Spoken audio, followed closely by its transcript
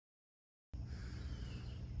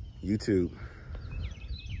YouTube.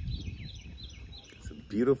 It's a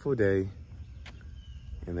beautiful day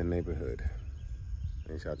in the neighborhood.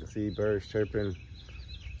 As y'all can see, birds chirping,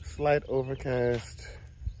 slight overcast.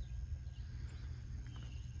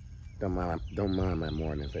 Don't mind my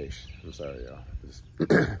morning face. I'm sorry, y'all. Just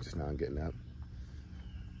now I'm getting up.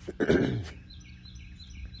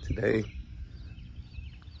 Today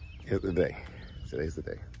is the day. Today's the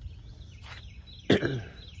day. The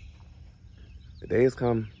day has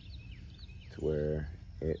come to where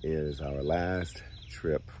it is our last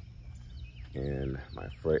trip in my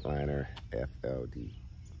Freightliner FLD.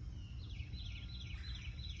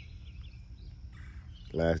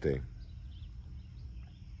 Last day.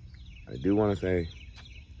 I do want to say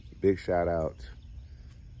a big shout out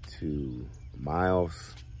to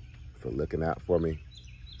Miles for looking out for me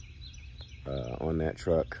on that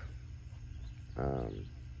truck.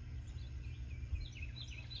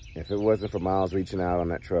 If it wasn't for Miles reaching out on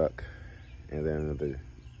that truck and then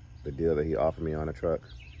the deal that he offered me on the truck,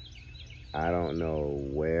 I don't know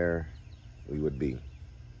where we would be.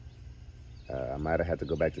 I might have had to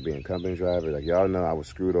go back to being company driver. Like y'all know, I was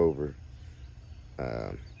screwed over.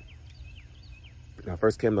 When I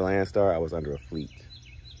first came to Landstar, I was under a fleet.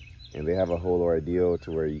 And they have a whole ordeal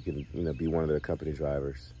to where you can, be one of their company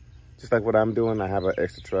drivers. Just like what I'm doing, I have an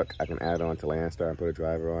extra truck I can add on to Landstar and put a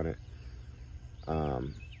driver on it.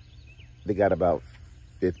 They got about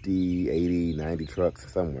 50, 80, 90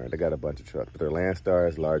 trucks somewhere. They got a bunch of trucks, but they're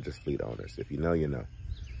Landstar's largest fleet owners. If you know, you know.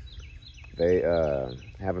 They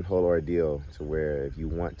have a whole ordeal to where if you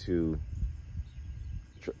want to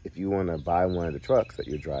buy one of the trucks that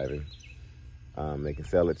you're driving, they can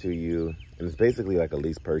sell it to you. And it's basically like a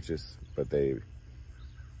lease purchase, but they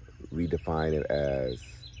redefine it as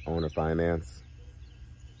owner finance.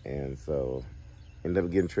 And so end up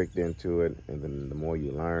getting tricked into it, and then the more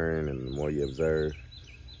you learn and the more you observe,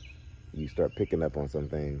 you start picking up on some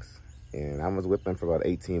things. And I was with them for about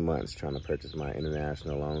 18 months trying to purchase my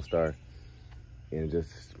international LoneStar, and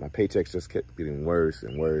just my paychecks just kept getting worse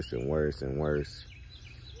and worse and worse and worse.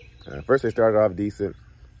 First they started off decent,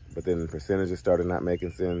 but then percentages started not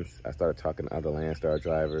making sense. I started talking to other Landstar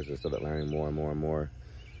drivers. I started learning more and more and more,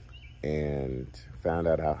 and found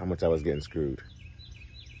out how much I was getting screwed.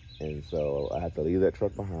 And so I had to leave that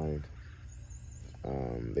truck behind.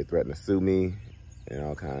 They threatened to sue me and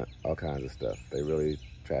all kinds of stuff. They really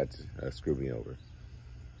tried to screw me over.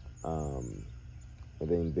 And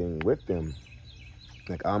then being with them,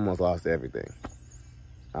 like I almost lost everything.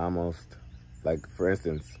 Like for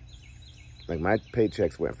instance, like my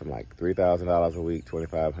paychecks went from like $3,000 a week,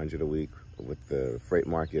 $2,500 a week with the freight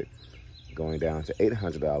market going down to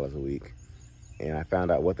 $800 a week. And I found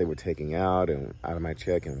out what they were taking out of my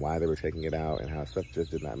check and why they were taking it out and how stuff just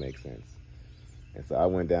did not make sense. And so I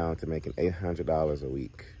went down to making $800 a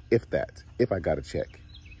week, if I got a check.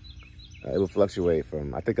 It would fluctuate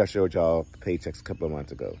from, I think I showed y'all paychecks a couple of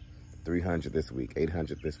months ago. $300 this week,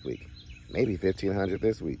 $800 this week, maybe $1,500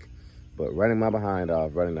 this week. But running my behind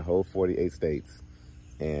off, running the whole 48 states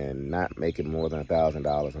and not making more than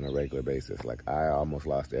 $1,000 on a regular basis. Like I almost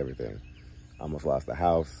lost everything. I almost lost the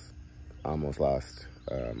house. I almost lost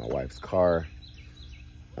my wife's car.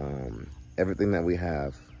 Everything that we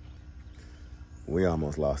have, we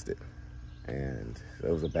almost lost it. And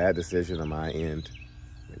it was a bad decision on my end.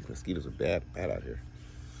 These mosquitoes are bad out here.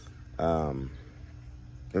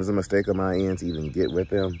 It was a mistake on my end to even get with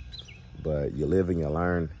them, but you live and you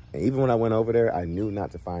learn. And even when I went over there, I knew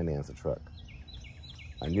not to finance a truck.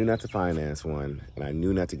 I knew not to finance one, and I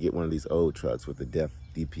knew not to get one of these old trucks with the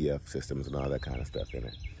DPF systems and all that kind of stuff in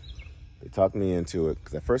it. They talked me into it,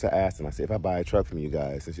 because at first I asked them, I said, if I buy a truck from you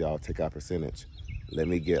guys, since y'all take out percentage, let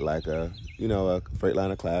me get like a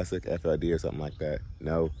Freightliner Classic, FLD or something like that.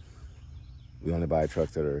 No, we only buy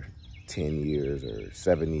trucks that are 10 years or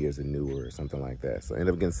 7 years and newer or something like that. So I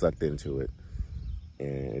ended up getting sucked into it,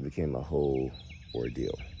 and it became a whole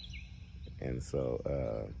ordeal. And so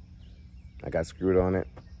I got screwed on it.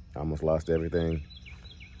 I almost lost everything.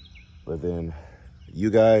 But then you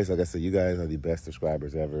guys, like I said, you guys are the best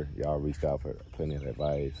subscribers ever. Y'all reached out for plenty of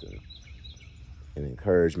advice and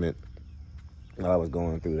encouragement while I was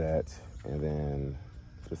going through that. And then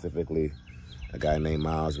specifically, a guy named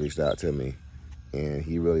Miles reached out to me, and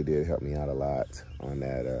he really did help me out a lot on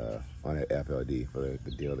that FLD for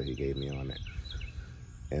the deal that he gave me on it.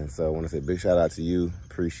 And so I want to say big shout out to you.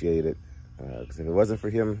 Appreciate it. Because if it wasn't for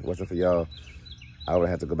him, it wasn't for y'all, I would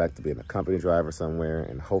have to go back to being a company driver somewhere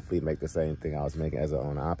and hopefully make the same thing I was making as an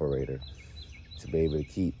owner operator to be able to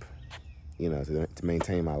keep, to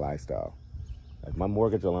maintain my lifestyle. Like my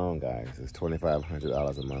mortgage alone, guys, is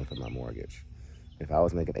 $2,500 a month for my mortgage. If I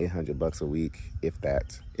was making 800 bucks a week, if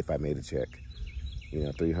I made a check, you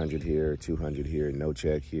know, 300 here, 200 here, no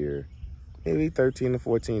check here, maybe 13 to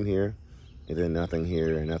 14 here, and then nothing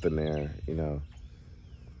here and nothing there, you know,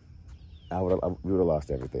 we would have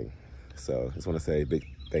lost everything. So just want to say a big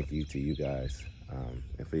thank you to you guys.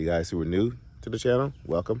 And for you guys who are new to the channel,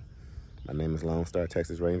 welcome. My name is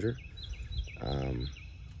LoneStarTexasRanger.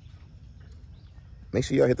 Make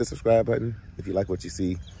sure y'all hit the subscribe button if you like what you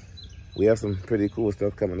see. We have some pretty cool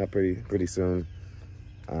stuff coming up pretty soon.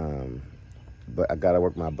 But I gotta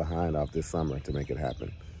work my behind off this summer to make it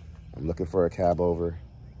happen. I'm looking for a cab over.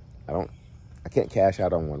 I can't cash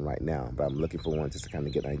out on one right now, but I'm looking for one just to kind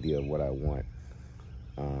of get an idea of what I want.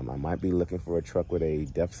 I might be looking for a truck with a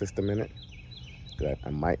DEF system in it. I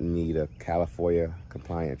might need a California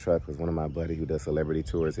compliant truck because one of my buddies who does celebrity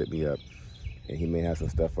tours hit me up, and he may have some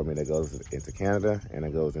stuff for me that goes into Canada and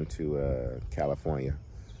it goes into California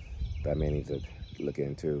that I may need to look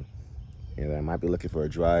into. And I might be looking for a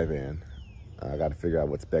dry van. I got to figure out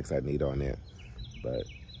what specs I need on it.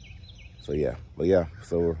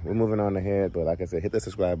 So we're moving on ahead. But like I said, hit the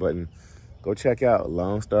subscribe button. Go check out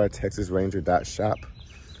LoneStarTexasRanger.shop.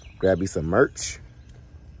 Grab you some merch.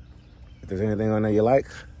 If there's anything on there you like,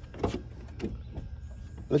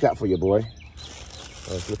 look out for your boy.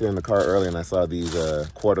 I was looking in the car earlier and I saw these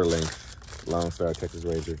quarter length Lone Star Texas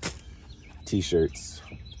Ranger t-shirts.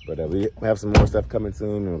 But we have some more stuff coming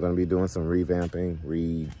soon, and we're going to be doing some revamping,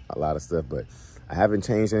 a lot of stuff. But I haven't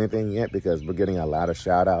changed anything yet because we're getting a lot of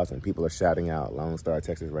shout outs and people are shouting out Lone Star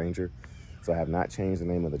Texas Ranger. So I have not changed the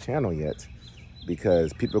name of the channel yet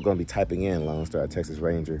because people are going to be typing in Lone Star Texas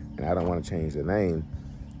Ranger, and I don't want to change the name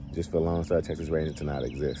just for Lone Star Texas Ranger to not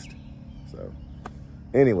exist. So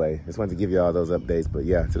anyway, just wanted to give you all those updates. But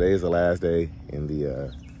yeah, today is the last day in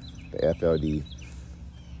the FLD.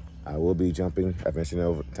 I will be jumping, I've mentioned it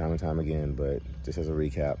over time and time again, but just as a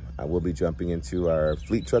recap, I will be jumping into our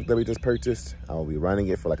fleet truck that we just purchased. I will be running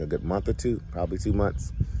it for like a good month or two, probably 2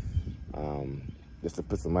 months, just to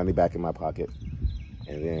put some money back in my pocket.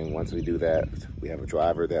 And then once we do that, we have a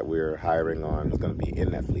driver that we're hiring on who's gonna be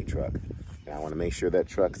in that fleet truck. And I wanna make sure that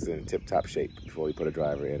truck's in tip-top shape before we put a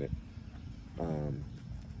driver in it.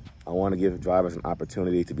 I wanna give drivers an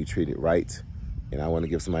opportunity to be treated right. And I want to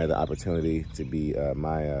give somebody the opportunity to be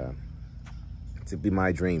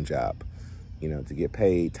my dream job, you know, to get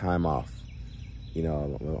paid time off, you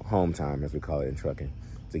know, home time as we call it in trucking,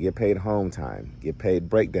 to get paid home time, get paid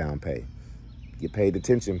breakdown pay, get paid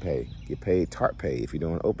detention pay, get paid TARP pay if you're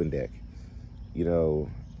doing open deck, you know,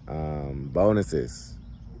 bonuses,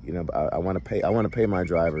 you know. I want to pay my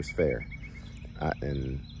drivers fair,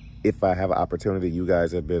 and if I have an opportunity, you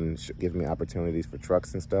guys have been giving me opportunities for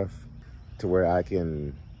trucks and stuff, to where I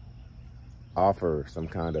can offer some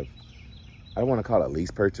kind of, I don't want to call it lease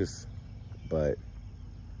purchase, but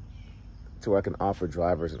to where I can offer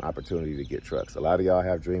drivers an opportunity to get trucks. A lot of y'all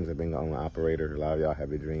have dreams of being an owner operator. A lot of y'all have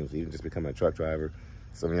your dreams of even just becoming a truck driver.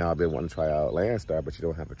 Some of y'all have been wanting to try out LoneStar, but you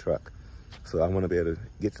don't have a truck. So I want to be able to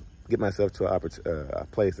get myself to a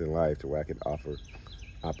place in life to where I can offer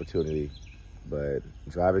opportunity. But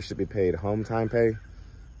drivers should be paid home time pay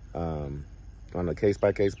on a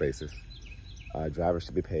case-by-case basis. Drivers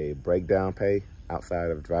should be paid breakdown pay outside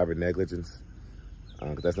of driver negligence,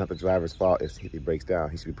 because that's not the driver's fault if he breaks down.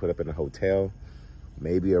 He should be put up in a hotel,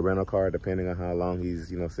 maybe a rental car, depending on how long he's,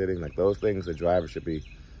 you know, sitting. Like those things, the driver should be,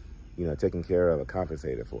 you know, taken care of or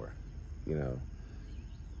compensated for, you know.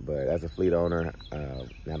 But as a fleet owner,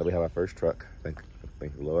 now that we have our first truck, thank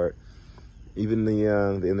the Lord. Even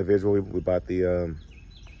the individual we bought the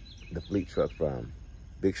fleet truck from,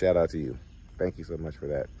 big shout out to you. Thank you so much for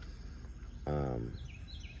that.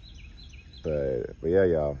 But yeah,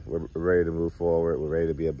 y'all, we're ready to move forward. We're ready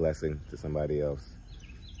to be a blessing to somebody else.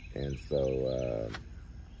 And so,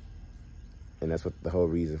 and that's what the whole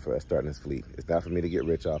reason for us starting this fleet. It's not for me to get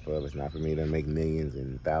rich off of. It's not for me to make millions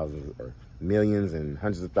and thousands or millions and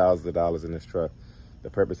hundreds of thousands of dollars in this truck. The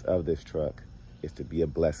purpose of this truck is to be a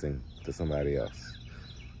blessing to somebody else.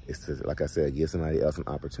 It's to, like I said, give somebody else an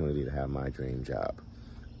opportunity to have my dream job.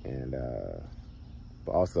 And,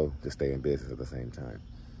 but also to stay in business at the same time.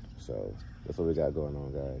 So that's what we got going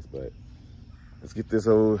on, guys. But let's get this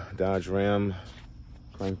old Dodge Ram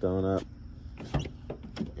cranked on up,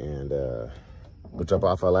 and we'll jump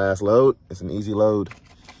off our last load. It's an easy load,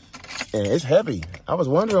 and it's heavy. I was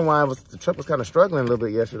wondering why the truck was kind of struggling a little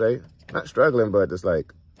bit yesterday. Not struggling, but it's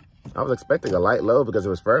like I was expecting a light load because it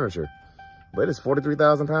was furniture, but it's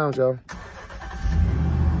 43,000 pounds, y'all.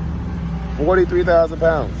 43,000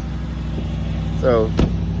 pounds. So,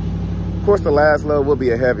 of course, the last load will be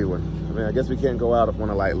a heavy one. I mean, I guess we can't go out on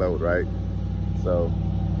a light load, right? So,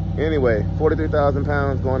 Anyway, 43,000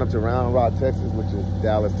 pounds going up to Round Rock, Texas, which is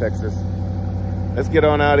Dallas, Texas. Let's get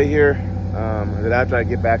on out of here. And then after I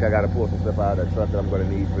get back, I got to pull some stuff out of that truck that I'm going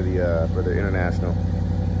to need for the international.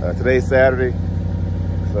 Today's Saturday,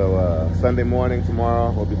 so Sunday morning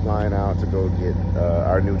tomorrow we'll be flying out to go get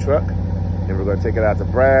our new truck, and we're going to take it out to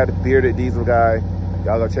Brad, Bearded Diesel Guy.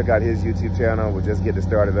 Y'all go check out his YouTube channel. We'll just get it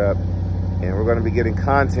started up, and we're going to be getting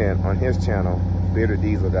content on his channel, Bearded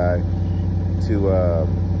Diesel Guy, to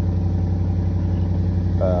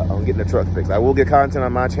on getting the truck fixed. I will get content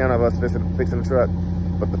on my channel of us fixing the truck,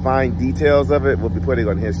 but the fine details of it we'll be putting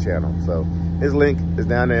on his channel. So his link is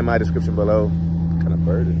down there in my description below. What kind of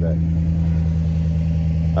bird is that?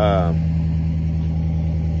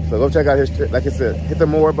 So go check out his, like I said, hit the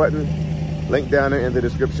more button, link down there in the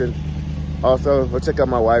description. Also, go check out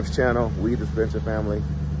my wife's channel, We the Spencer Family.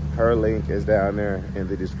 Her link is down there in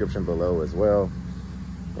the description below as well.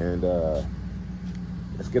 And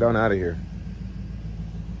let's get on out of here.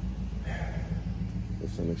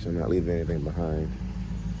 Just to make sure I'm not leaving anything behind.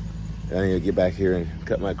 I need to get back here and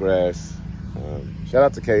cut my grass. Shout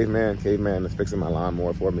out to Caveman. Caveman is fixing my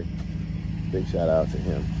lawnmower for me. Big shout out to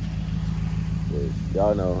him.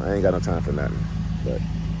 Y'all know I ain't got no time for nothing. But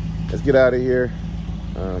let's get out of here.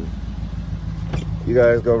 You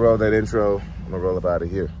guys go roll that intro. I'm gonna roll up out of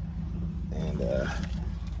here. And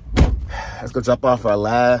let's go drop off our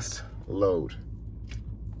last load.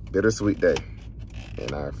 Bittersweet day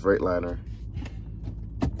in our Freightliner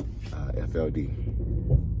FLD.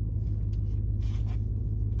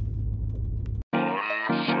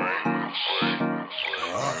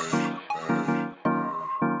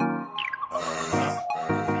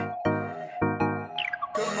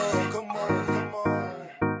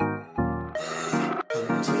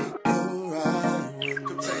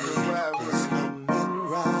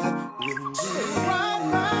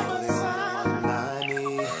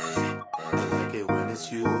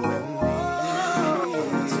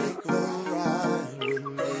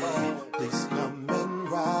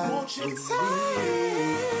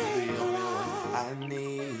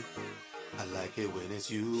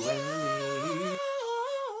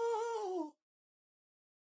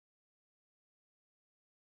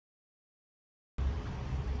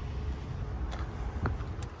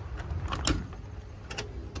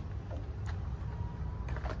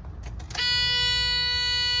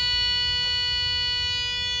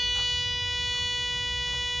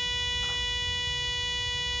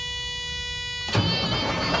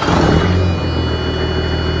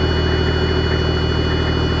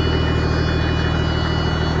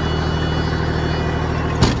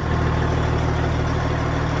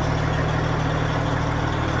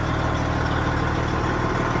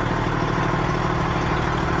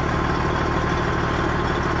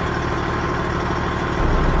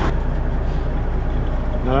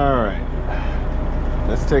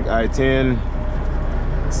 Take I-10,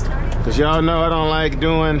 because y'all know I don't like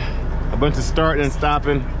doing a bunch of starting and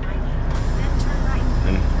stopping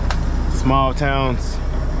in small towns.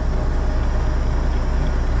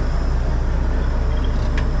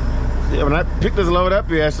 Yeah, when I picked this load up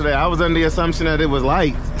yesterday, I was under the assumption that it was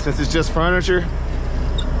light since it's just furniture,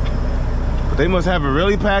 but they must have it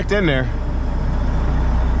really packed in there.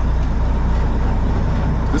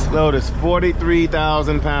 This load is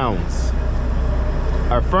 43,000 pounds.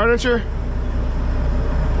 Our furniture,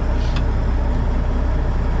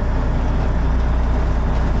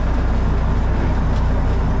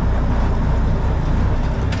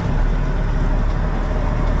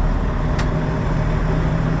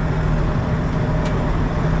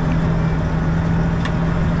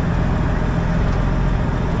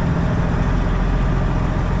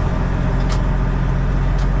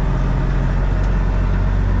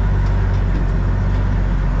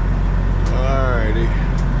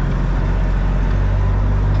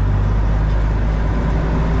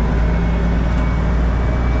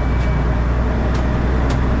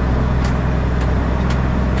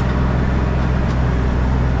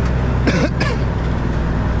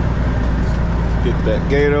 that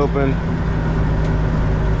gate open.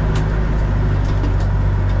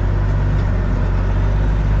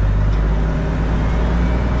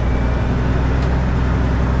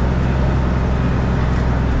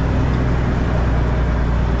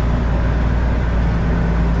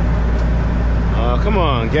 Oh, come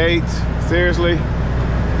on, gates. Seriously?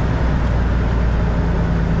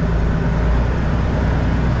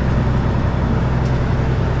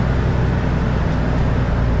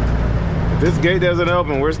 This gate doesn't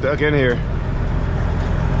open, we're stuck in here.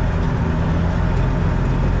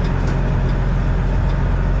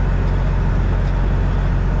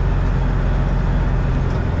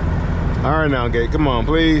 All right now, Gate, come on,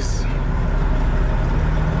 please.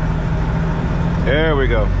 There we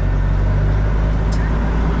go.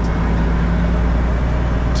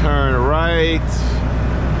 Turn right.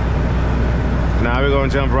 Now we're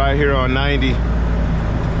gonna jump right here on 90.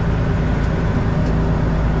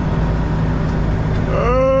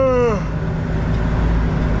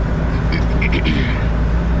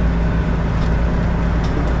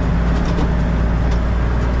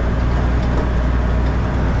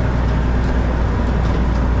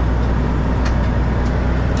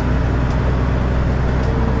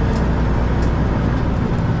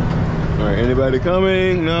 Anybody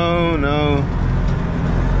coming? No, no.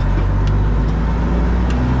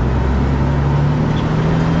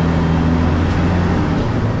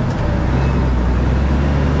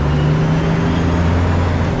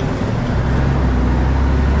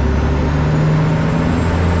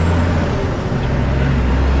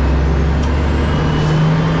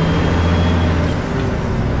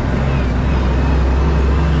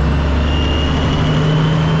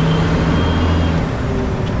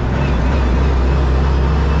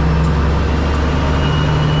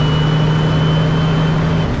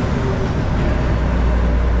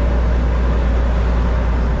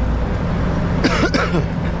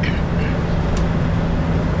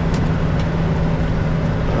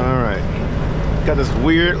 Got this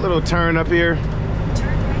weird little turn up here.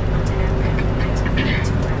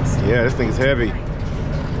 Yeah, this thing is heavy.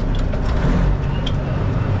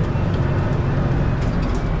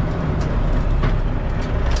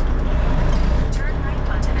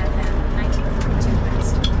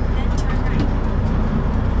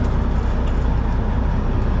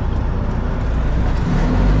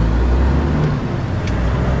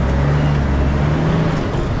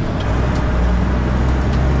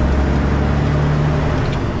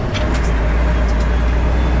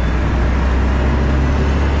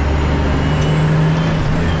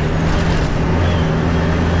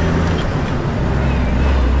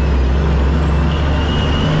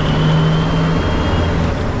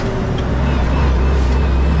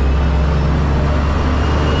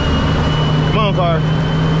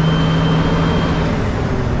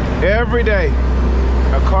 Every day,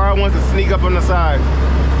 a car wants to sneak up on the side.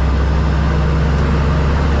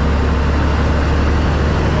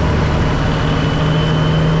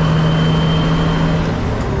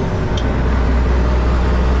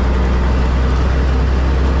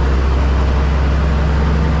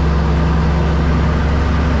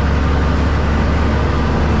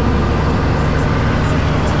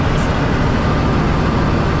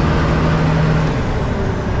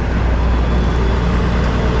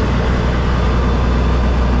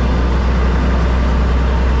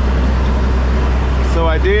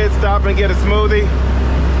 I did stop and get a smoothie.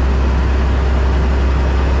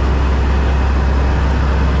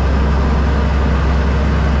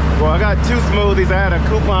 Well, I got 2 smoothies. I had a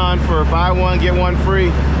coupon for buy one, get one free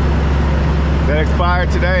that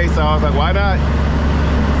expired today, so I was like, why not?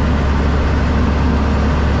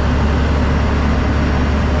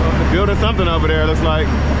 Well, they're building something over there, looks like.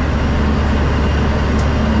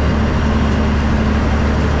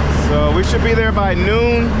 So we should be there by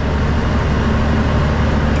noon.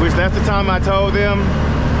 Which that's the time I told them,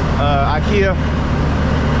 IKEA.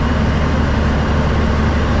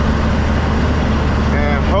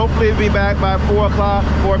 And hopefully it'll be back by 4 o'clock,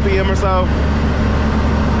 4 p.m. or so.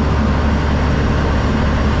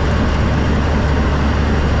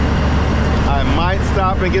 I might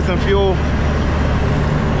stop and get some fuel.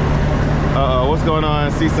 Uh-oh, what's going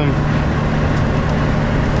on? I see some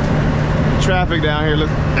traffic down here,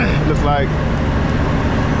 looks like.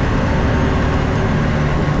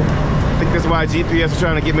 I think that's why GPS is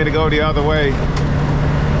trying to get me to go the other way,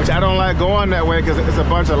 which I don't like going that way because it's a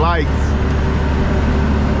bunch of lights.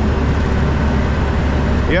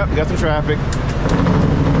 Yep, got some traffic.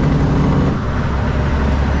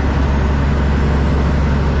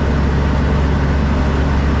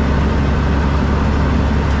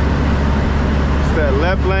 Is that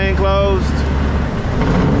left lane closed?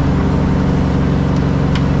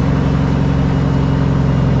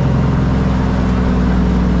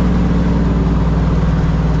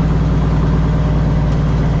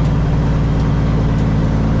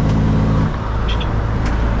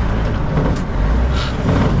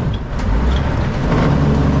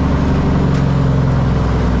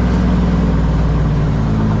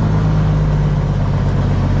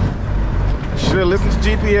 Listen to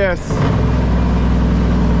GPS.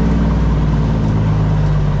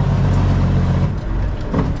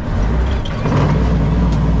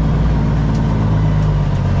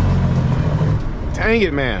 Dang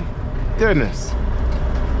it, man. Goodness.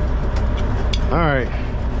 All right.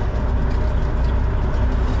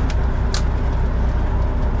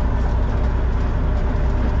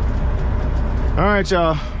 All right,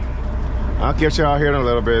 y'all. I'll catch y'all here in a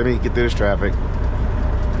little bit. Let me get through this traffic.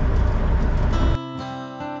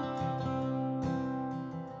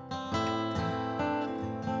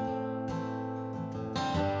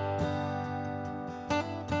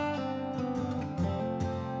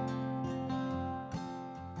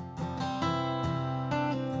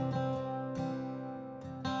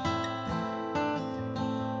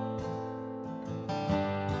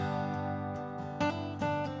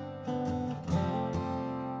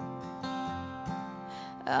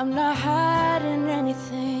 I'm not hiding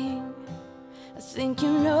anything. I think you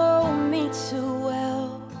know me too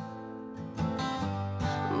well.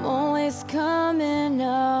 I'm always coming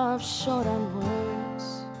up short on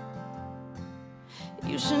words.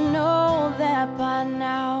 You should know that by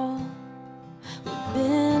now. We've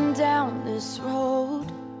been down this road,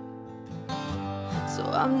 so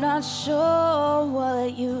I'm not sure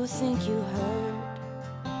what you think you heard.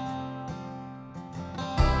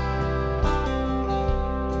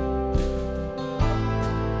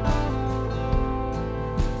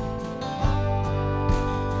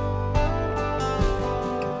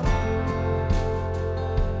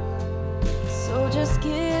 Just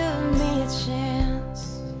give me a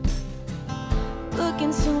chance. Look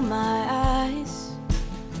into my eyes.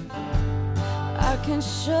 I can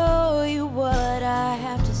show you what I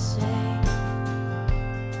have to say.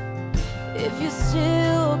 If you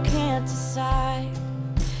still can't decide,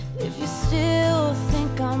 if you still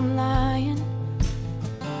think I'm lying,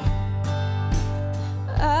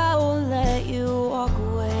 I will let you walk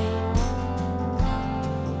away.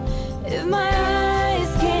 If my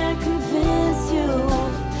eyes can't convince you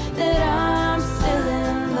that I'm still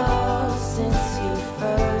in love since you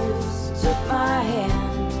first took my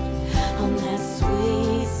hand on that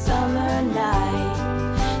sweet summer night,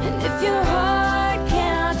 and if your heart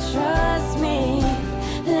cannot trust me,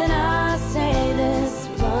 then I say this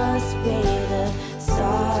must be the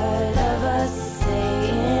start of us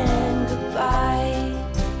saying goodbye.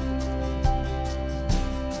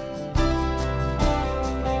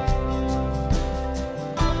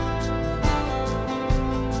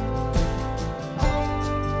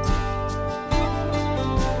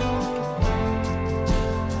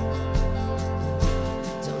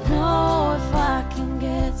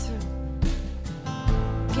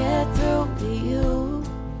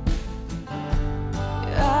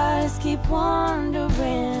 Keep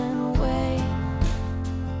wandering away.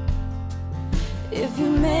 If you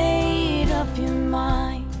made up your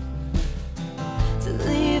mind to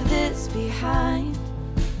leave this behind,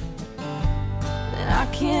 then I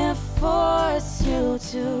can't force you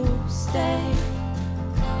to stay.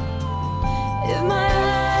 If my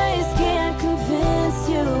eyes can't convince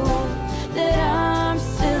you that I'm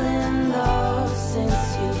still in love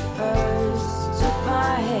since you first took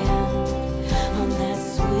my hand on that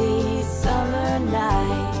sweet summer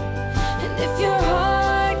night, and if your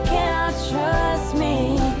heart cannot trust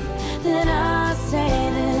me, then I say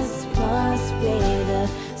this must be the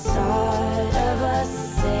start of us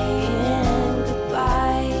saying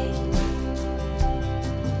goodbye.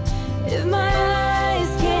 If my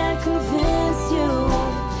eyes can't convince you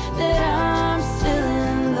that I'm still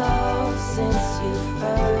in love since you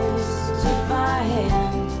first took my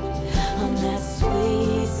hand on that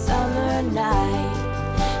sweet summer night,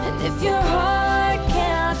 and if your heart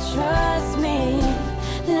cannot trust me,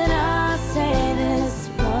 then I say this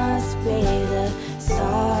must be the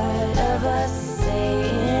start of us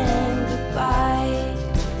saying goodbye.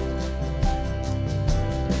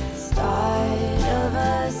 Start of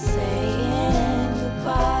us saying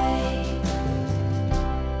goodbye.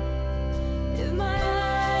 If my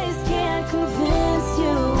eyes can't convince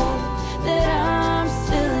you that I'm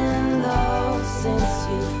still in love since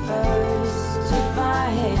you first took my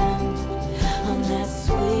hand on that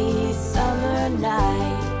sweet summer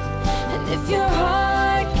night, and if your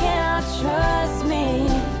heart cannot trust me,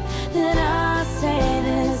 then I say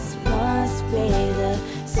this must be the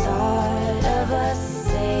start of us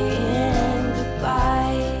saying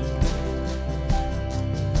goodbye.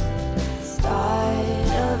 Start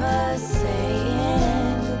of us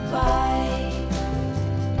saying goodbye.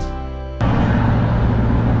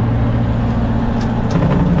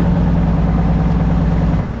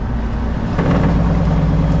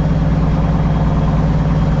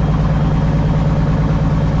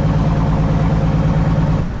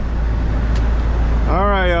 All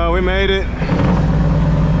right, y'all, we made it.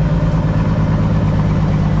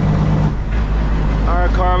 All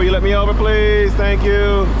right, car, will you let me over, please? Thank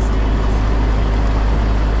you.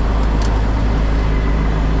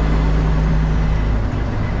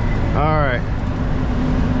 All right.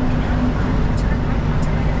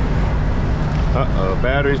 Uh-oh,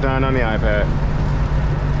 battery's dying on the iPad.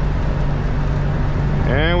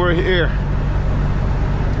 And we're here.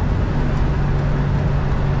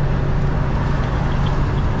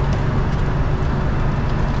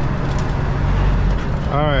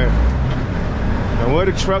 All right. Now where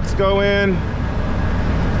the trucks go in?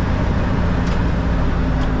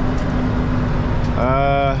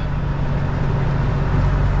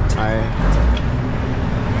 I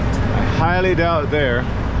highly doubt there.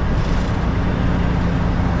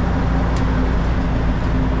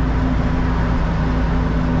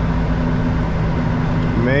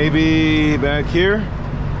 Maybe back here.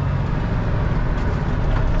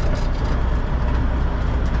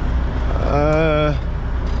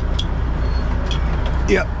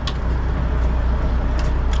 Yep.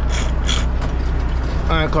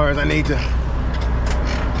 All right, cars, I need to.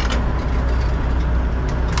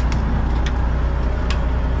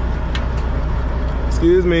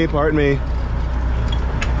 Excuse me, pardon me.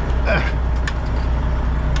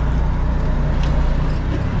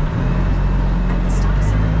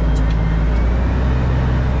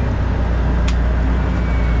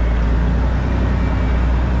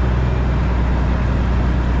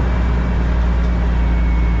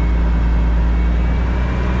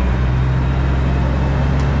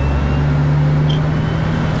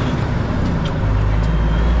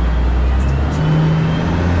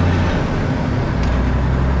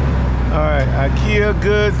 IKEA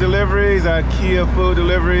goods deliveries, IKEA food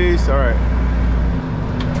deliveries. All right.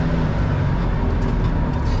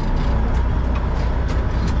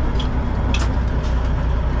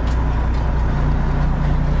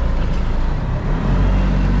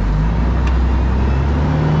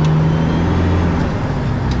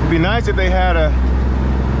 It'd be nice if they had a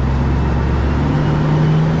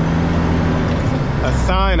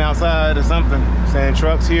sign outside or something saying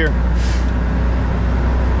trucks here.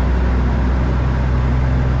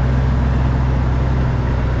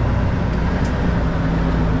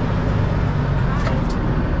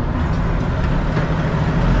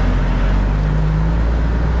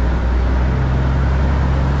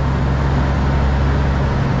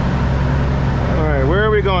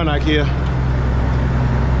 Going IKEA.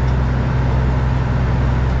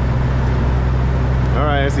 All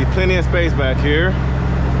right, I see plenty of space back here.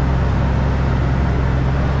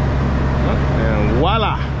 And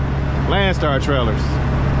voila, LoneStar trailers.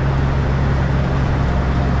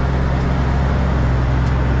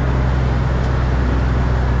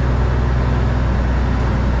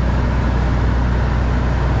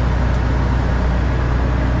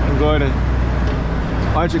 Go ahead and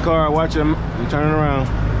watch your car, watch them, you turn it around.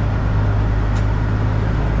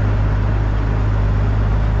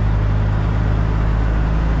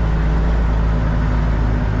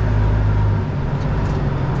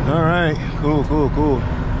 All right, cool.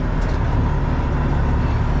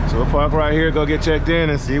 So we'll park right here, go get checked in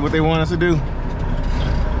and see what they want us to do.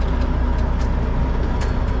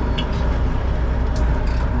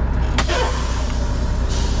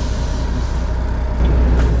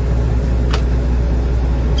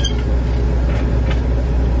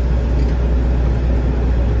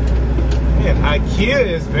 IKEA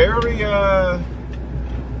is very,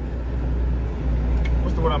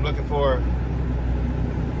 what's the word I'm looking for?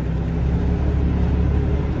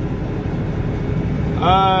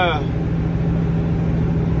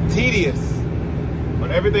 Tedious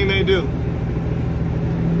on everything they do.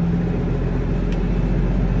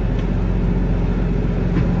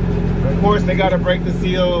 Of course, they got to break the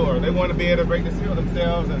seal, or they want to be able to break the seal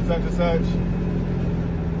themselves and such.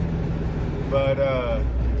 But,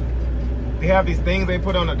 they have these things they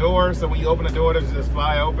put on the door, so when you open the door, they just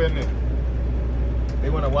fly open, and they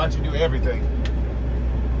want to watch you do everything.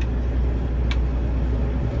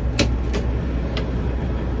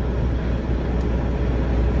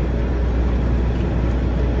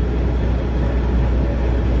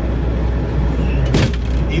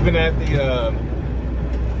 Even at the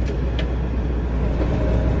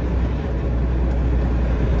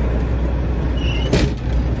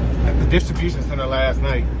distribution center last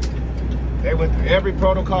night, they went through every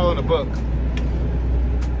protocol in the book.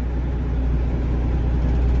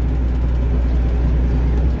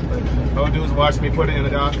 Old dude's watching me put it in the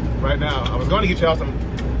dock right now. I was going to get y'all some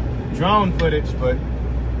drone footage, but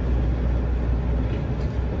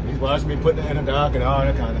he's watching me put it in the dock and all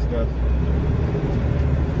that kind of stuff.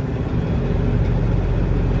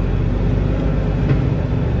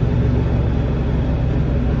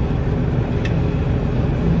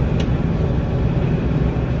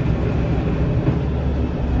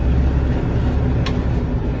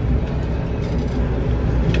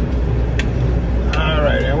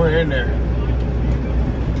 In there.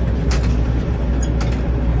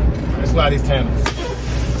 buy these tandems.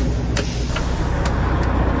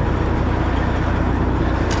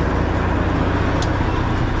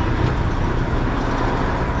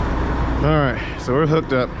 All right, so we're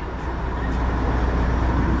hooked up.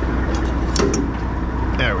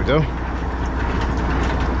 There we go.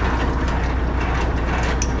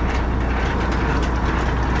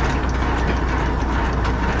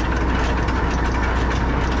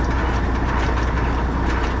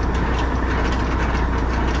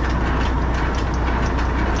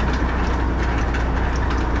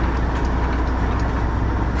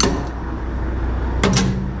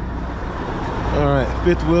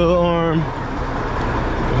 Fifth wheel arm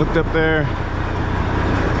hooked up there.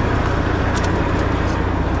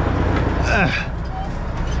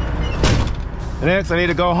 Next, I need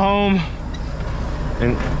to go home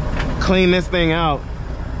and clean this thing out.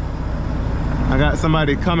 I got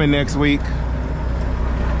somebody coming next week.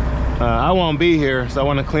 I won't be here, so I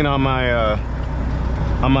want to clean all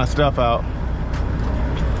my stuff out.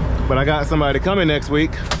 But I got somebody coming next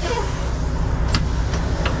week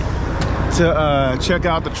to check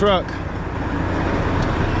out the truck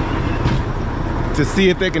to see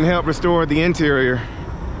if they can help restore the interior.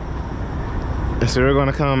 And so they're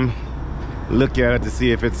gonna come look at it to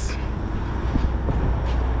see if it's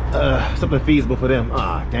something feasible for them.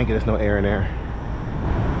 Ah, dang it, there's no air in there.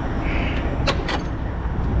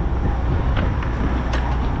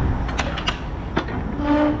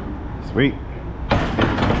 Sweet.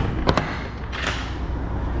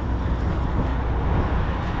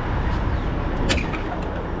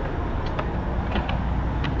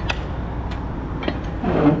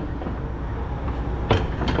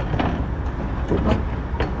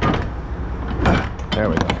 There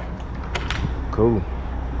we go. Cool.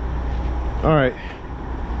 All right,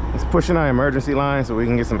 let's push in our emergency line so we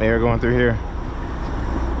can get some air going through here.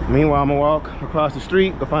 Meanwhile, I'm gonna walk across the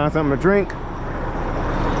street, go find something to drink,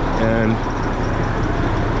 and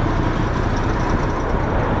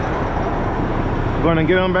we're gonna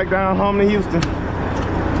get on back down home to Houston.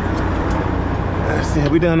 Let's see,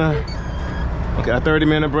 have we done okay, a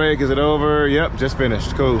 30-minute break? Is it over? Yep, just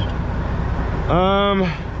finished. Cool.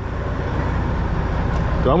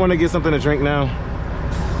 Do I want to get something to drink now?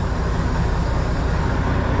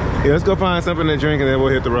 Yeah, let's go find something to drink and then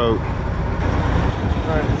we'll hit the road. All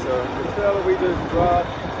right, so the fella we just dropped,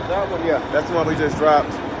 that one, yeah, that's the one we just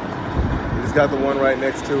dropped. We just got the one right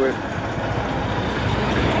next to it.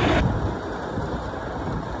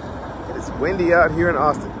 It's windy out here in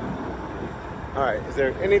Austin. All right, is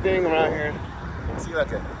there anything around here? I see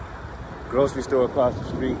like a grocery store across the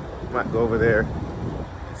street. Might go over there,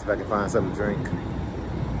 see if I can find something to drink.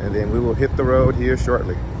 And then we will hit the road here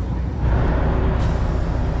shortly.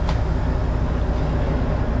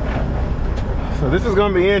 So this is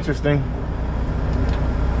gonna be interesting.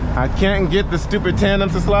 I can't get the stupid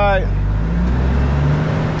tandems to slide.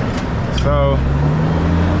 So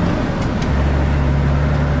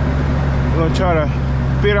we're gonna try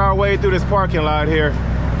to fit our way through this parking lot here.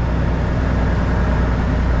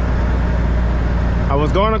 I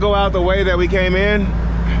was gonna go out the way that we came in,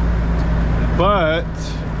 but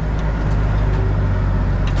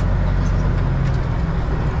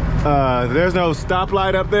there's no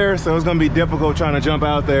stoplight up there, so it's gonna be difficult trying to jump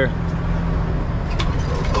out there.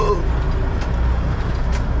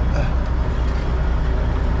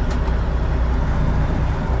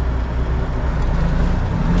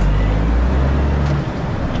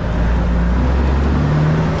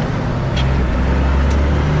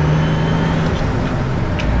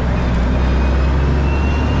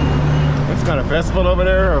 It's kind of festival over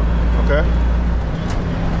there, okay.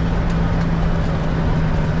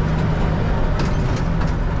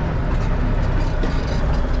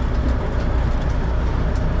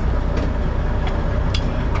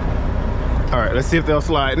 All right, let's see if they'll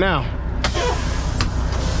slide now.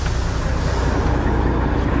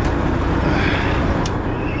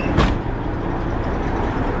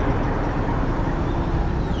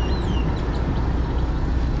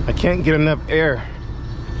 I can't get enough air.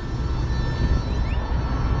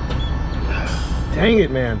 Dang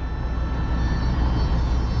it, man.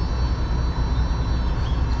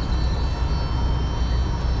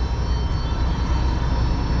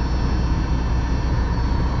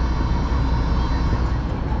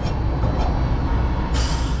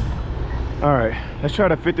 All right, let's try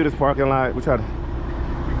to fit through this parking lot. We'll try to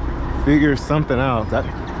figure something out.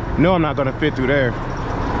 I know I'm not gonna fit through there.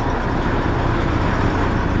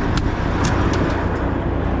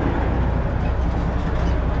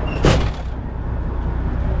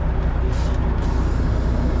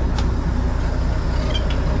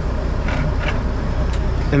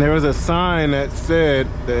 And there was a sign that said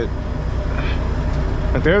that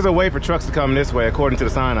Like, there's a way for trucks to come this way according to the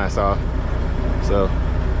sign I saw. So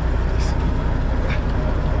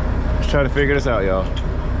let's try to figure this out, y'all.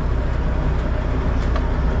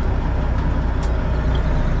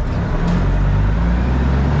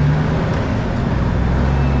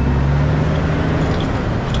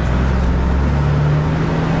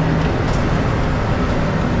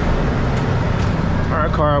 All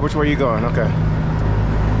right, car, which way are you going? Okay.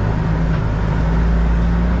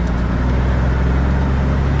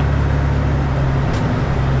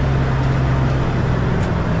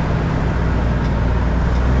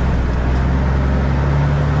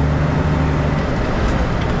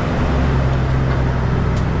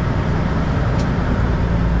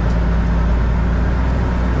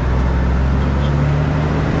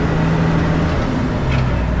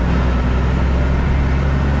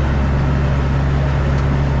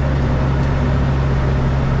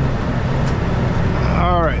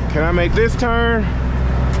 Can I make this turn?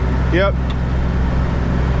 Yep.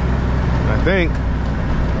 I think.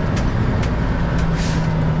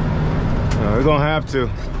 We're gonna have to.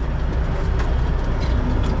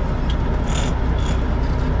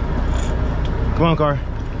 Come on, car.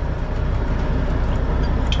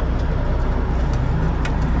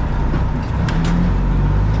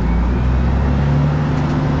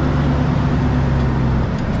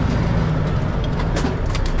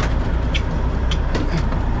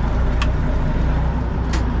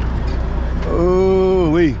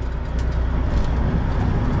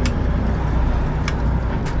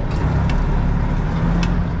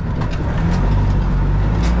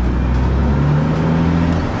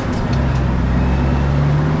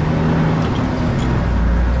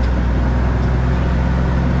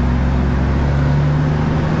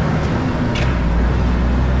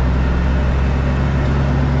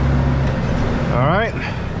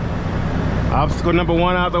 Obstacle number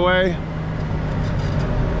one out the way.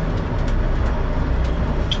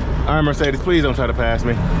 All right, Mercedes, please don't try to pass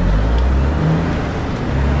me.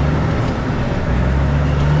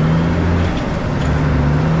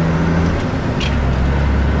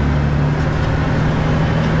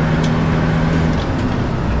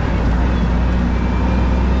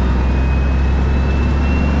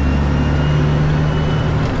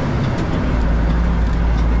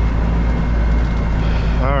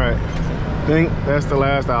 I think that's the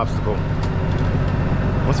last obstacle.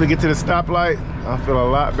 Once we get to the stoplight, I'll feel a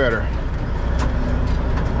lot better.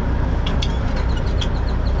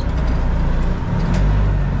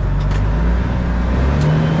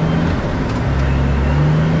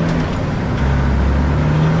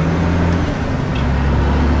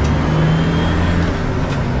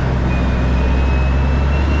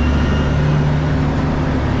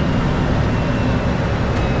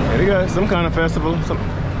 There you go, some kind of festival.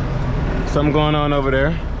 Something going on over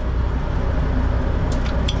there.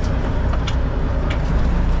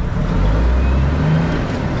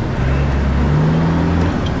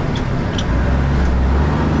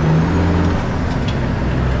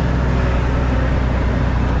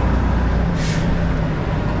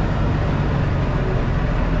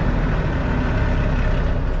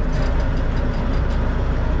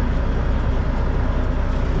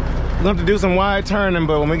 We're gonna have to do some wide turning,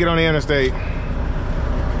 but when we get on the interstate,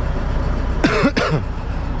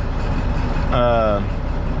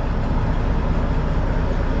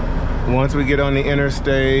 once we get on the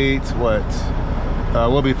interstate,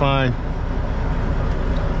 we'll be fine.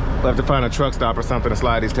 We'll have to find a truck stop or something to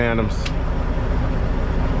slide these tandems.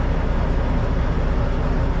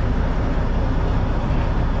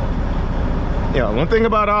 Yeah, one thing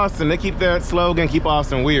about Austin, they keep that slogan, keep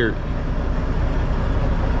Austin weird.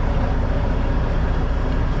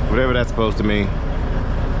 Whatever that's supposed to mean.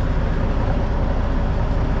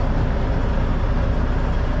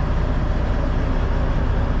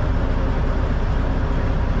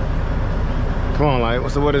 Come on, like,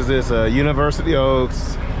 so what is this? University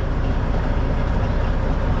Oaks.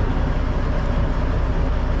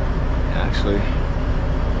 Actually.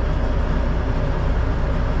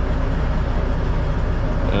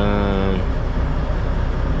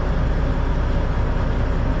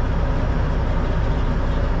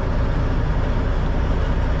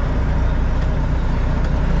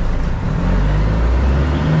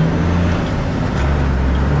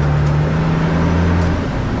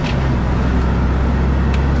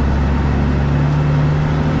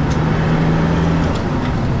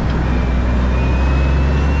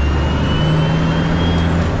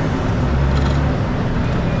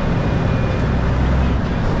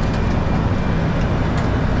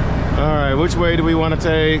 Which way do we want to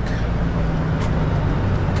take?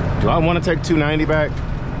 Do I want to take 290 back?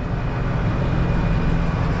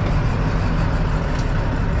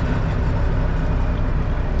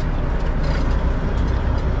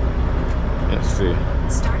 see.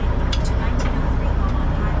 Starting left to 1903 Beaumont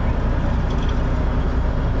Highway.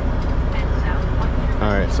 And south 100.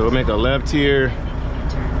 All right, so we'll make a left here.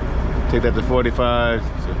 Take that to 45.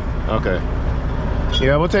 Okay.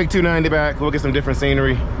 Yeah, we'll take 290 back. We'll get some different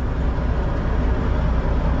scenery.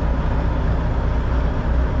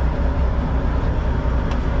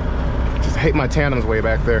 Just hate my tandem's way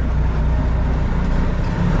back there.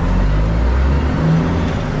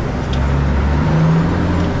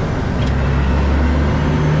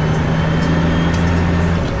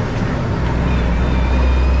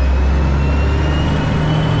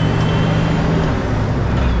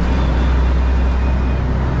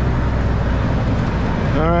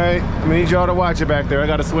 I need y'all to watch it back there. I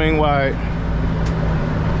gotta swing wide.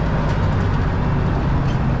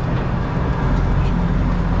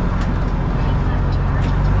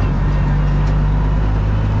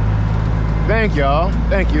 Thank y'all.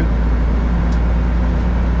 Thank you.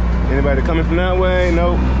 Anybody coming from that way?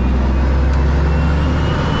 Nope.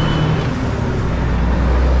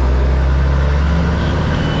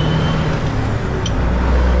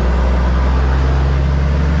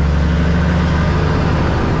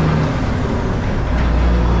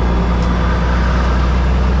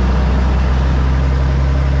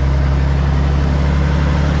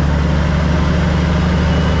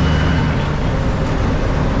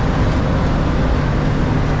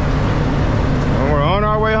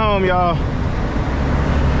 Y'all.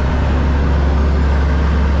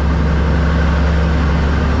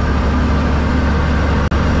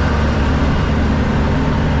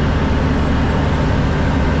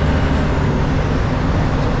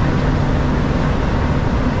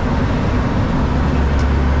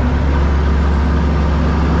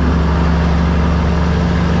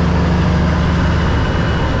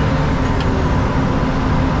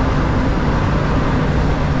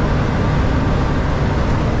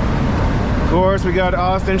 Of course, we got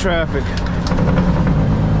Austin traffic.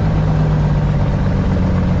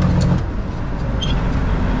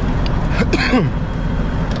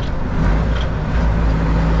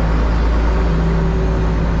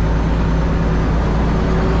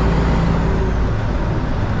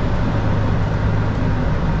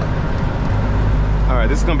 All right,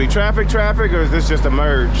 this is gonna be traffic, or is this just a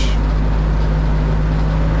merge?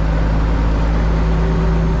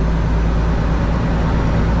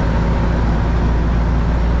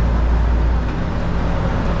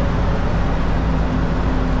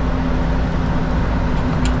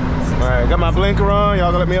 Got my blinker on. Y'all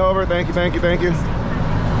gonna let me over? Thank you, thank you, thank you.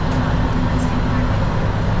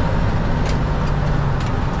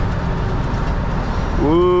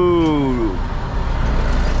 Ooh.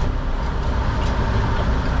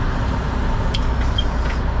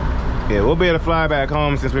 Yeah, we'll be able to fly back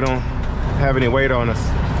home since we don't have any weight on us.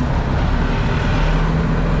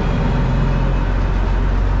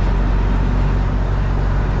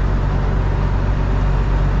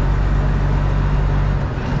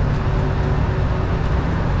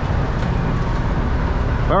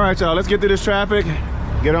 All right, y'all, let's get through this traffic,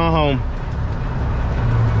 get on home.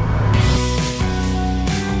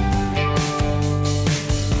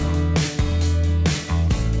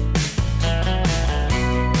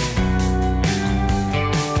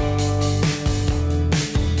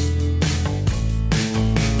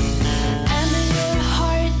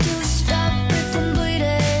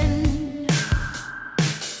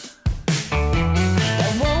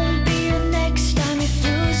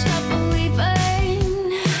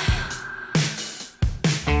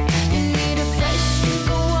 You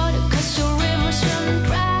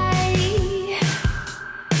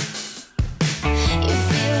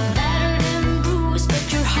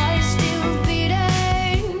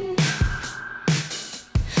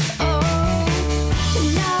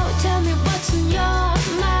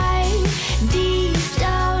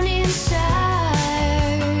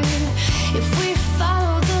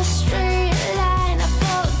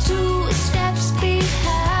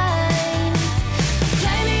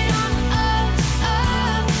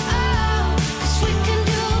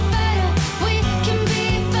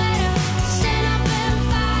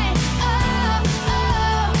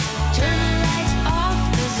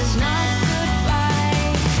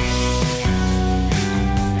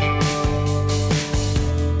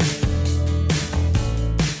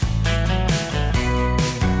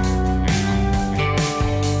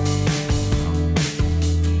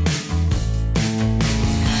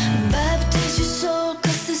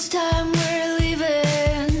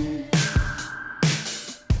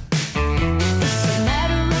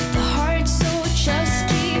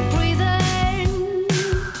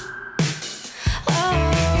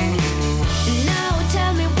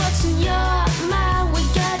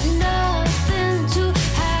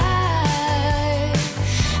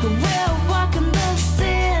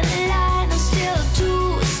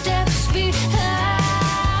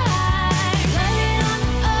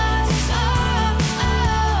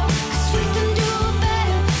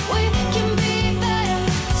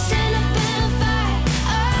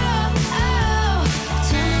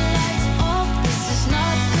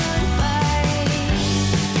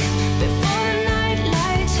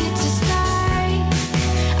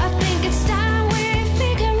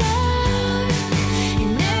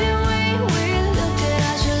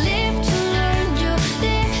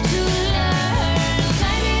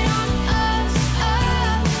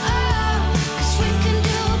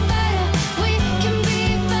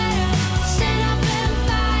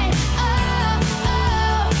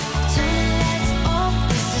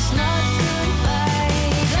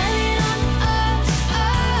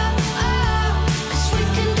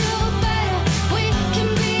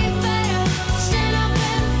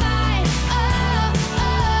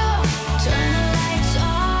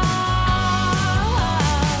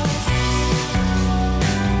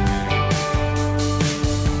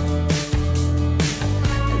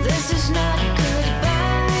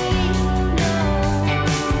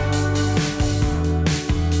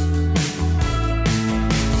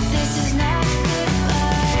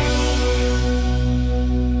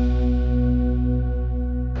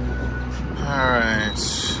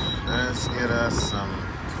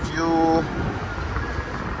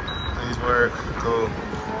work. Cool. All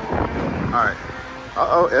right.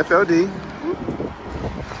 Uh-oh, FLD.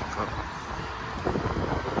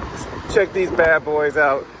 Let's check these bad boys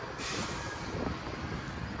out.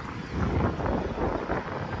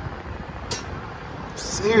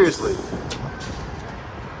 Seriously.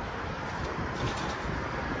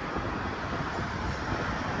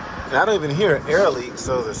 And I don't even hear an air leak,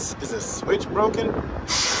 so is the switch broken?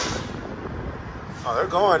 Oh, they're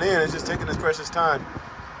going in. It's just taking this precious time.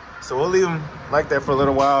 So we'll leave them like that for a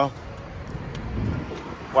little while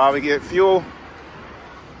we get fuel.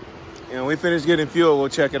 And when we finish getting fuel, we'll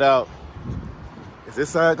check it out. Is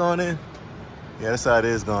this side going in? Yeah, this side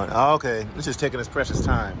is going. Oh, okay. It's just taking this precious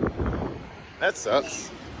time. That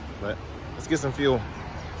sucks. But let's get some fuel.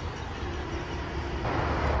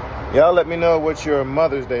 Y'all let me know what your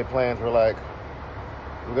Mother's Day plans were like.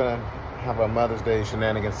 We're gonna have our Mother's Day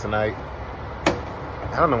shenanigans tonight.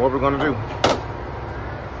 I don't know what we're gonna do.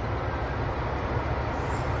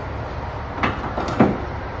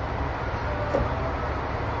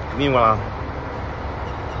 Meanwhile,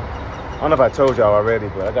 I don't know if I told y'all already,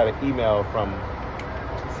 but I got an email from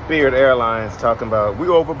Spirit Airlines talking about we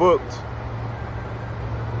overbooked.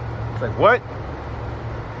 It's like, what?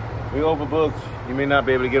 We overbooked. You may not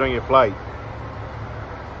be able to get on your flight.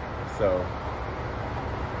 So,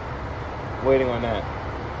 waiting on that.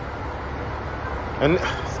 And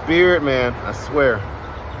Spirit, man, I swear.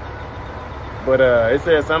 But it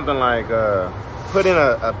said something like, put in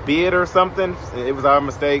a bid or something. It was our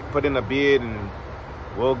mistake. Put in a bid and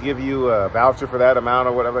we'll give you a voucher for that amount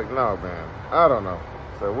or whatever. Like, no, man, I don't know.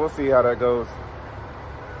 So we'll see how that goes.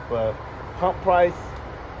 But pump price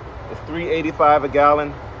is $3.85 a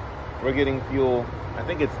gallon. We're getting fuel, I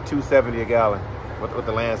think it's $2.70 a gallon with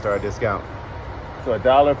the LoneStar discount. So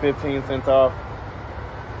 $1.15 off.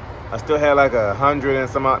 I still had like $100 and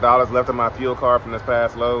some odd dollars left on my fuel card from this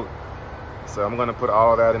past load. So I'm gonna put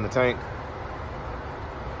all of that in the tank.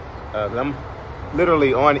 I'm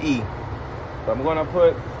literally on E. But I'm gonna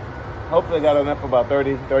put, hopefully I got enough for about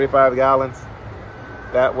 30, 35 gallons.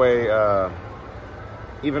 That way,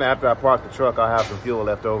 even after I park the truck, I'll have some fuel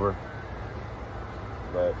left over.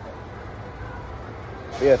 But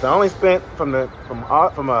yeah, so I only spent from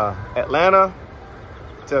Atlanta,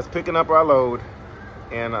 just picking up our load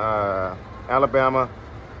in Alabama,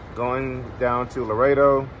 going down to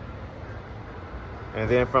Laredo, and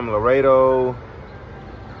then from Laredo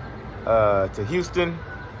to Houston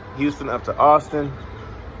up to Austin.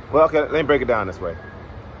 Well, okay, let me break it down this way.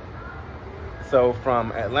 So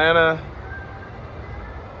from Atlanta,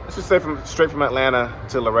 let's just say straight from Atlanta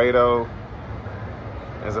to Laredo,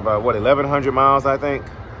 it's about, what, 1,100 miles, I think.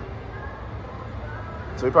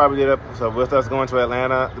 So we probably get up, so with us going to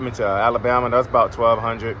Atlanta, to Alabama, that's about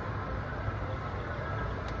 1,200.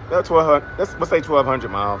 That's 1,200, let's say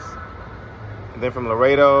 1,200 miles. And then from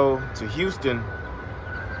Laredo to Houston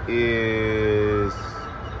is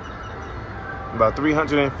about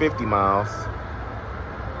 350 miles.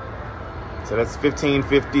 So that's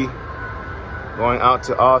 1,550. Going out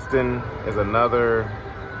to Austin is another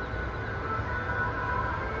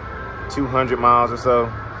 200 miles or so.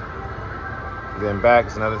 Then back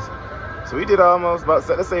is another. So we did almost about,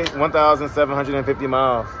 let's say 1,750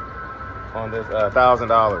 miles on this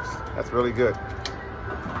 $1,000. That's really good.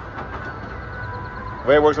 The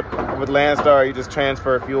way it works with LoneStar, you just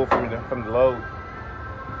transfer fuel from the load.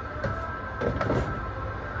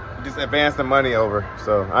 You just advance the money over.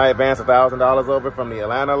 So I advanced $1,000 over from the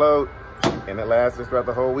Atlanta load, and it lasted throughout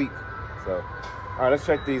the whole week. So, all right, let's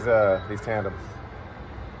check these tandems.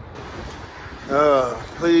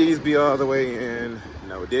 Please be all the way in.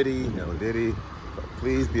 No diddy, but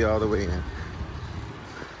please be all the way in.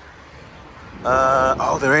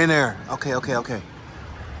 Oh, they're in there. Okay.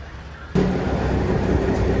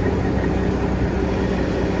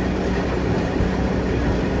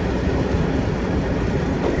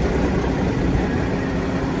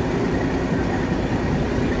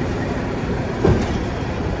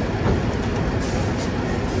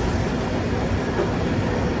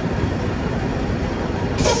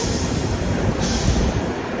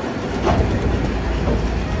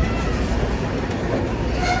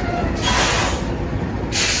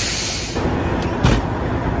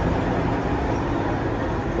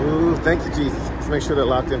 Thank you, Jesus. Let's make sure they're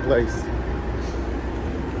locked in place.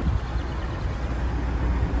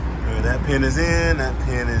 Right, that pin is in. That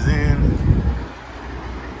pin is in.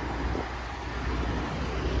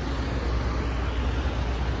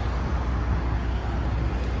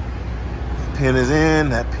 That pin is in.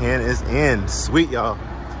 That pin is in. Sweet, y'all.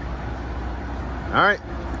 All right.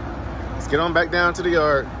 Let's get on back down to the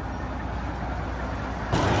yard.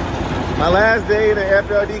 My last day in the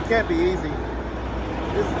FLD can't be easy.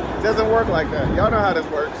 This doesn't work like that. Y'all know how this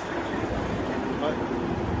works. But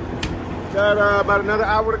got about another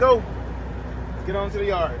hour to go. Let's get on to the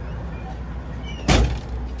yard.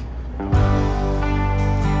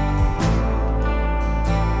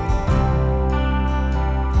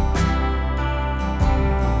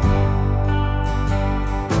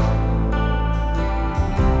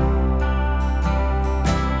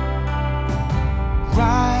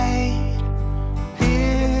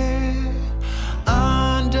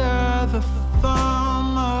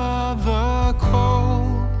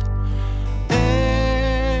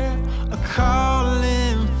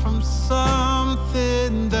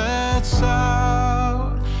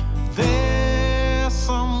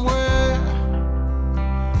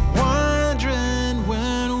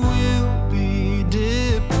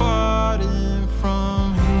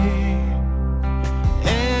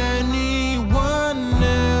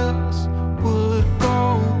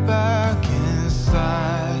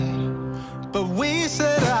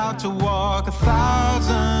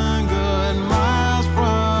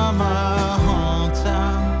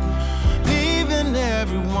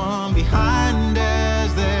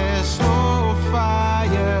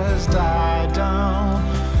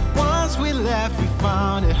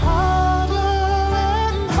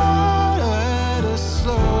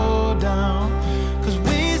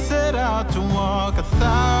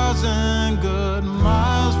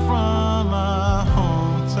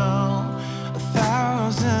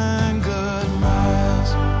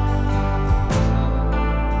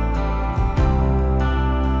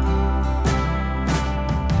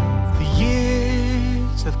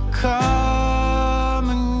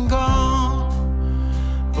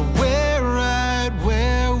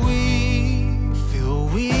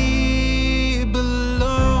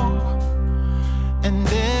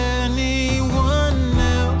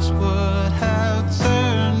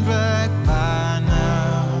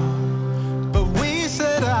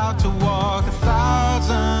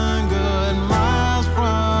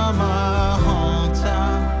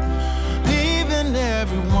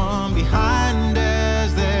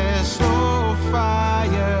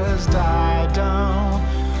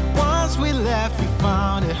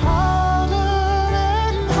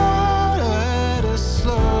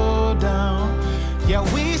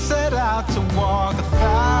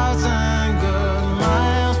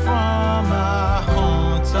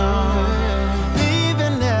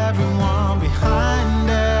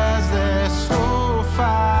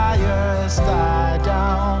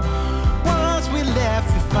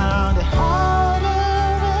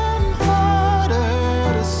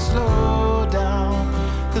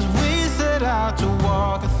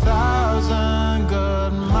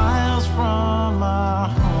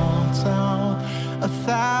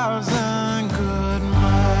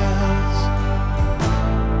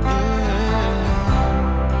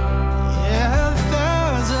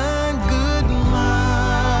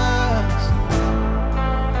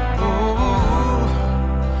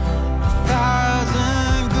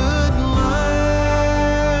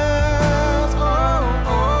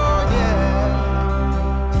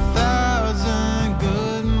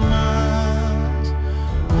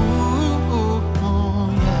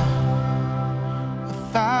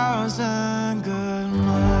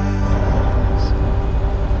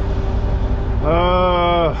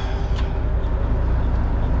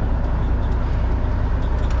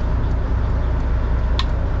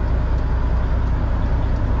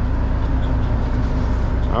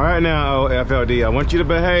 All right now, FLD, I want you to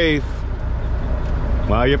behave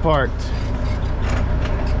while you're parked.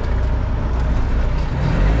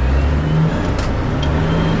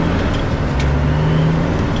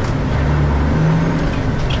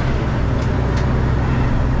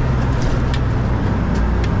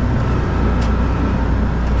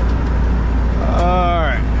 All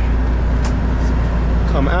right,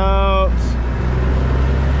 come out.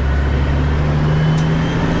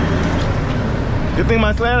 Good thing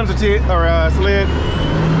my slams are slid.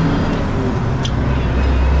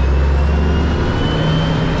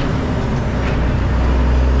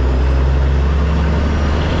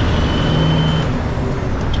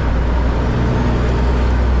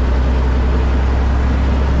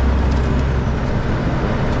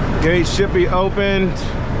 Gate should be opened.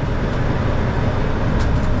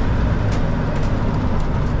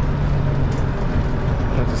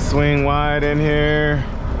 Have to swing wide in here.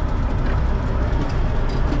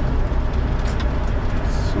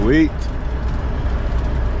 Sweet.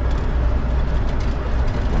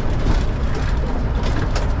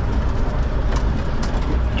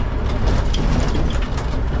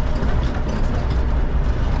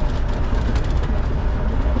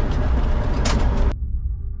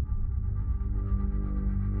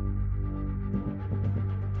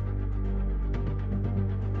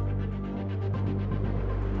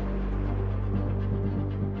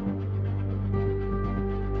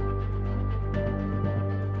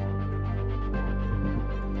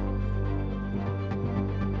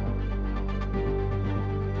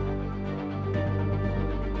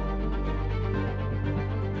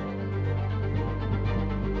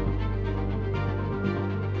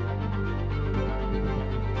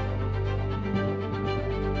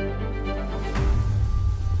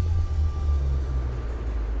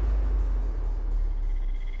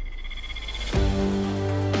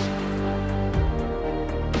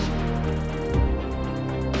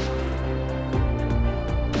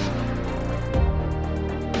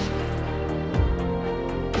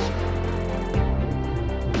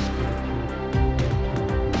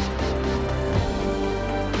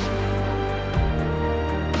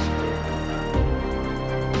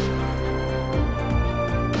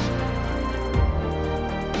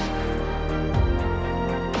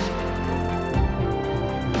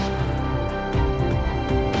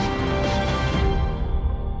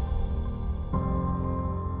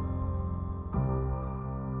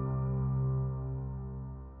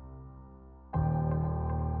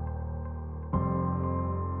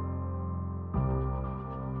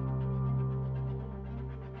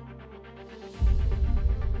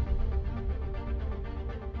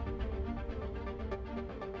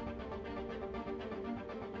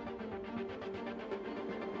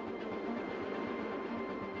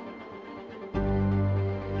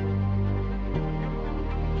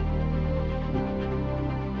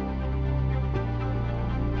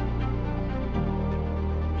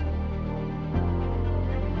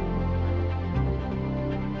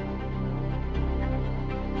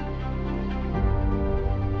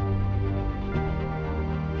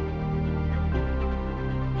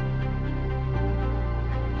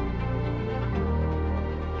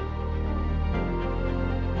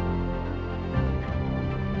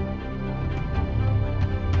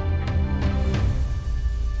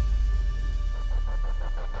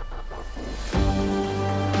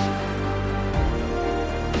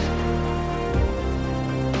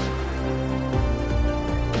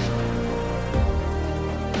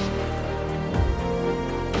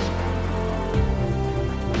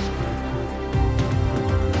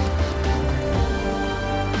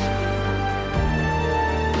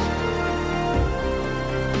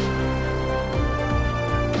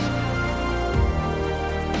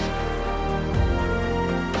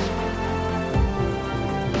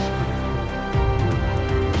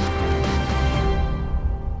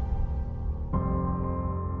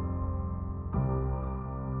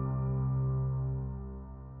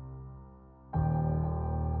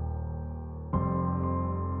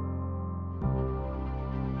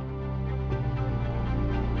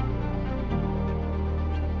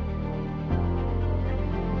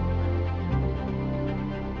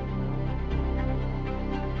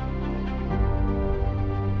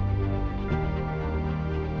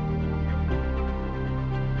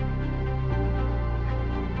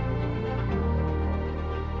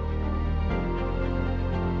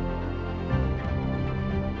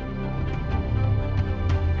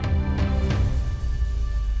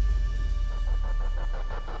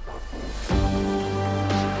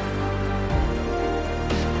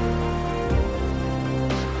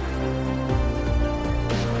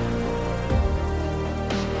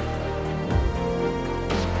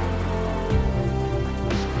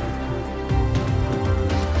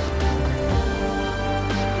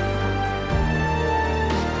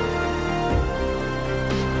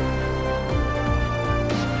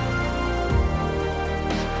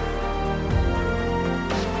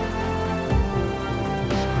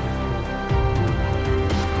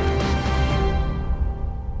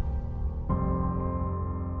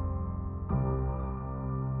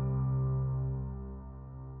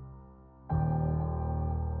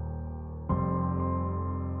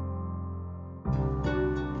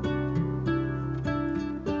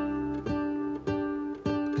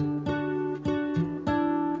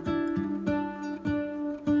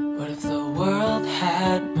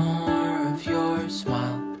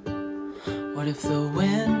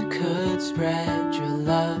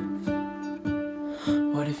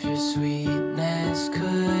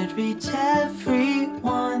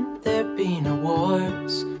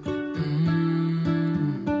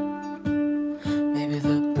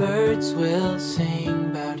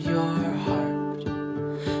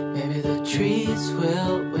 trees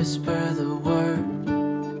will whisper the word.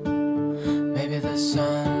 Maybe the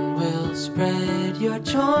sun will spread your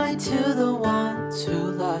joy to the ones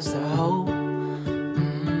who lost their hope.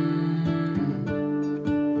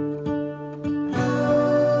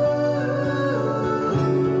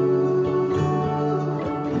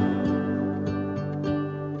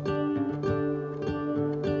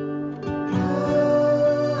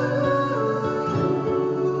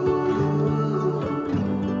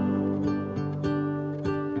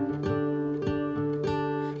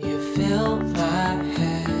 Fill my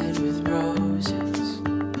head with roses.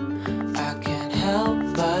 I can't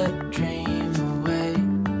help but dream away.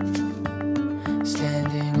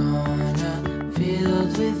 Standing on a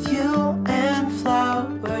field with you and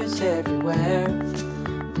flowers everywhere.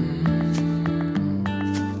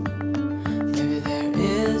 Maybe there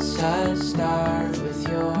is a star with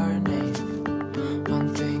your name.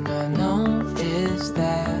 One thing I know is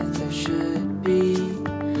that there should be.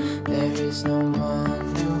 There is no one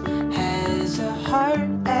a heart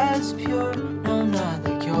as pure, no, not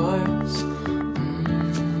like yours.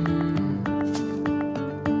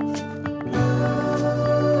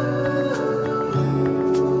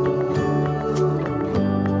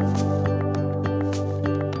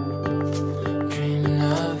 Dreaming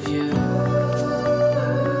of you.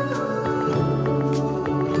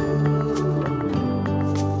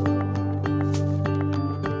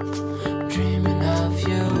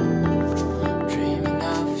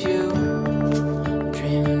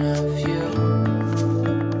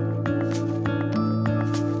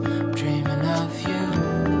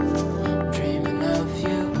 Dreaming of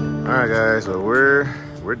you. All right, guys, so we're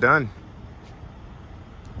done.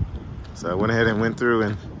 So I went ahead and went through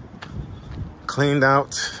and cleaned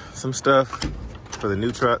out some stuff for the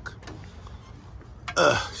new truck.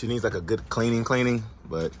 She needs like a good cleaning,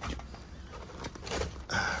 but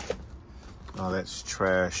all that's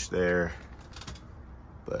trash there.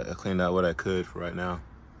 But I cleaned out what I could for right now.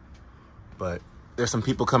 But there's some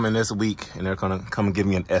people coming this week and they're gonna come and give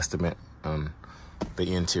me an estimate on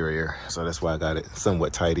the interior. So that's why I got it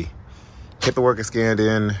somewhat tidy. Paperwork is scanned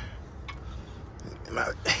in.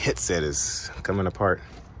 My headset is coming apart.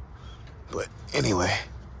 But anyway,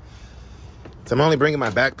 so I'm only bringing my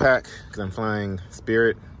backpack because I'm flying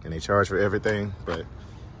Spirit and they charge for everything. But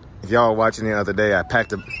if y'all were watching the other day, I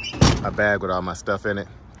packed a bag with all my stuff in it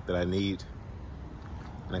that I need.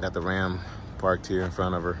 And I got the Ram parked here in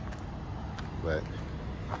front of her. But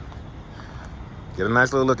get a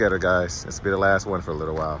nice little look at her, guys. This will be the last one for a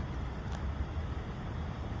little while.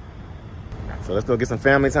 So let's go get some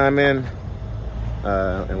family time in,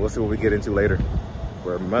 and we'll see what we get into later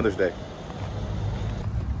for Mother's Day.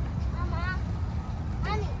 Mama,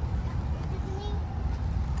 honey,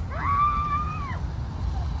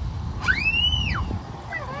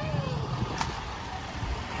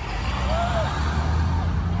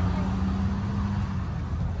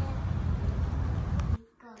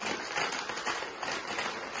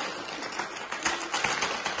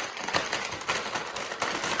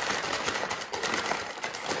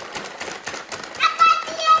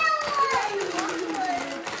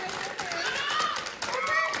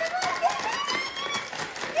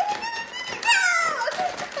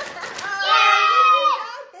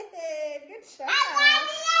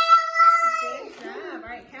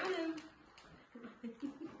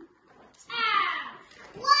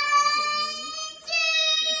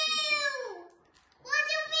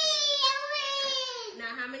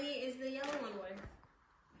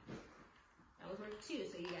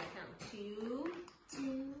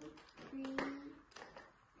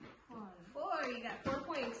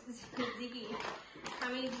 Ziggy, how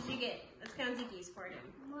many did you get? Let's count Ziggy's for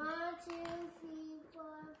him. 1, 2, 3, 4,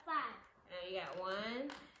 5. You got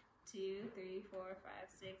 1, 2, 3, 4, 5,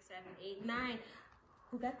 6, 7, 8, 9.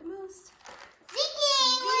 Who got the most? Ziggy!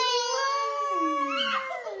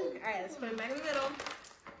 Alright, let's put him back in the middle.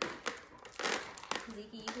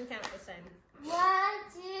 Ziggy, you can count this time. 1,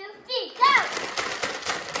 2, 3, go!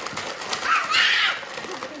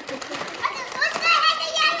 What's the heck, the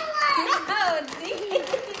yellow one? Oh, Ziggy,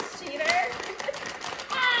 cheater.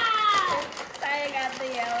 Saya got the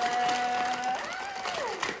yellow.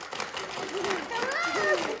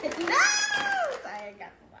 Come on. No! Saya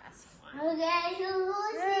got the last one. Okay, so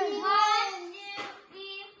who's the 1, 2, 3,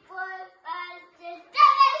 4, 5, 6,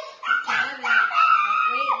 7.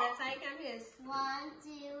 Wait, that's how you count his. 1, 2,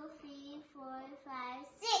 3, 4, 5,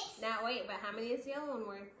 6. Now wait, but how many is the yellow one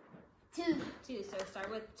worth? 2, 2. So start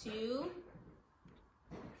with 2,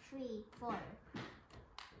 3, 4,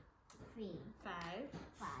 3, 5,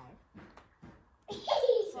 5,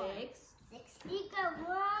 6. 6. You got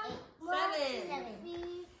 1, 7. 7.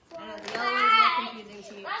 3, 4, I know the yellow one's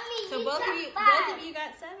Both of you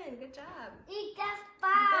got 7. Good job. You got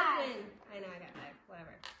You both 5. win. I know I got 5.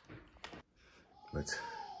 Whatever. But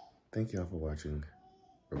thank y'all for watching.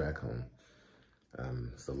 We're back home.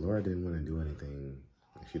 So Laura didn't want to do anything.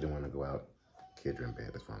 She didn't want to go out. Kids are in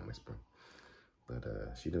bed, that's why I'm whispering. But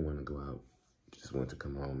she didn't want to go out. She just wanted to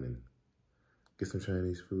come home and get some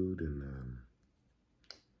Chinese food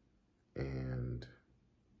and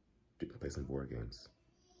play some board games.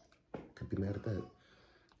 Can't be mad at that.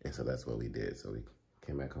 And so that's what we did. So we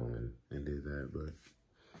came back home and did that. But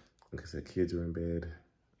like I said, kids are in bed.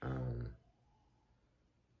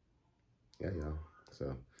 Yeah, y'all. So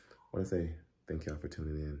I want to say thank y'all for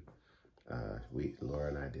tuning in. Laura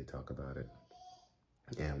and I did talk about it.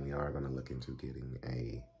 And we are going to look into getting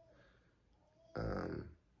a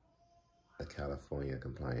California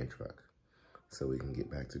compliant truck, so we can get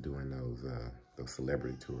back to doing those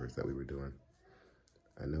celebrity tours that we were doing.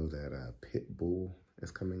 I know that Pitbull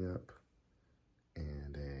is coming up,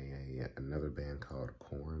 and another band called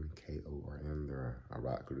Korn, K-O-R-N. They're a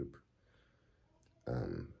rock group.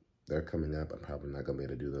 They're coming up. I'm probably not gonna be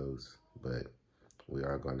able to do those, but we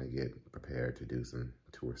are going to get prepared to do some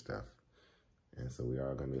tour stuff. And so we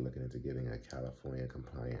are going to be looking into getting a California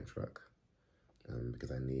compliant truck,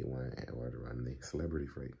 because I need one in order to run the celebrity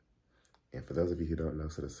freight. And for those of you who don't know,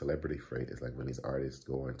 so the celebrity freight is like when these artists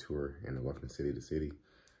go on tour and they go from city to city,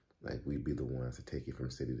 like we'd be the ones to take you from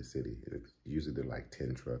city to city. Usually they're like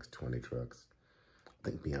 10 trucks, 20 trucks. I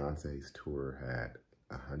think Beyonce's tour had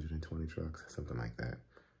 120 trucks, something like that.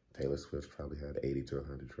 Taylor Swift probably had 80 to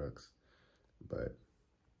 100 trucks. But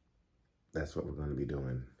that's what we're going to be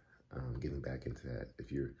doing, getting back into that.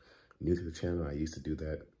 If you're new to the channel, I used to do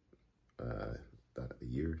that about a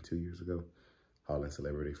year, 2 years ago, hauling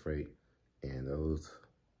celebrity freight, and those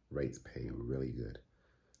rates pay really good.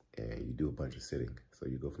 And you do a bunch of sitting. So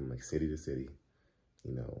you go from like city to city,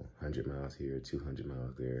 you know, 100 miles here, 200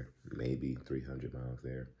 miles there, maybe 300 miles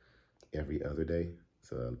there every other day.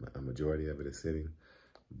 So a majority of it is sitting.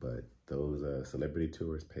 But those celebrity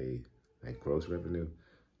tours pay, like gross revenue,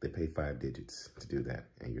 they pay 5 digits to do that.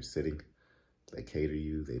 And you're sitting, they cater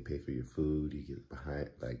you, they pay for your food, you get behind,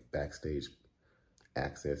 like backstage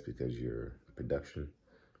access because you're production.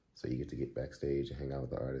 So you get to get backstage and hang out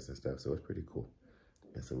with the artists and stuff. So it's pretty cool.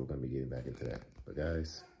 And so we're going to be getting back into that. But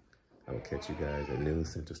guys, I will catch you guys at noon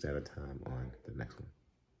Central Standard Time on the next one.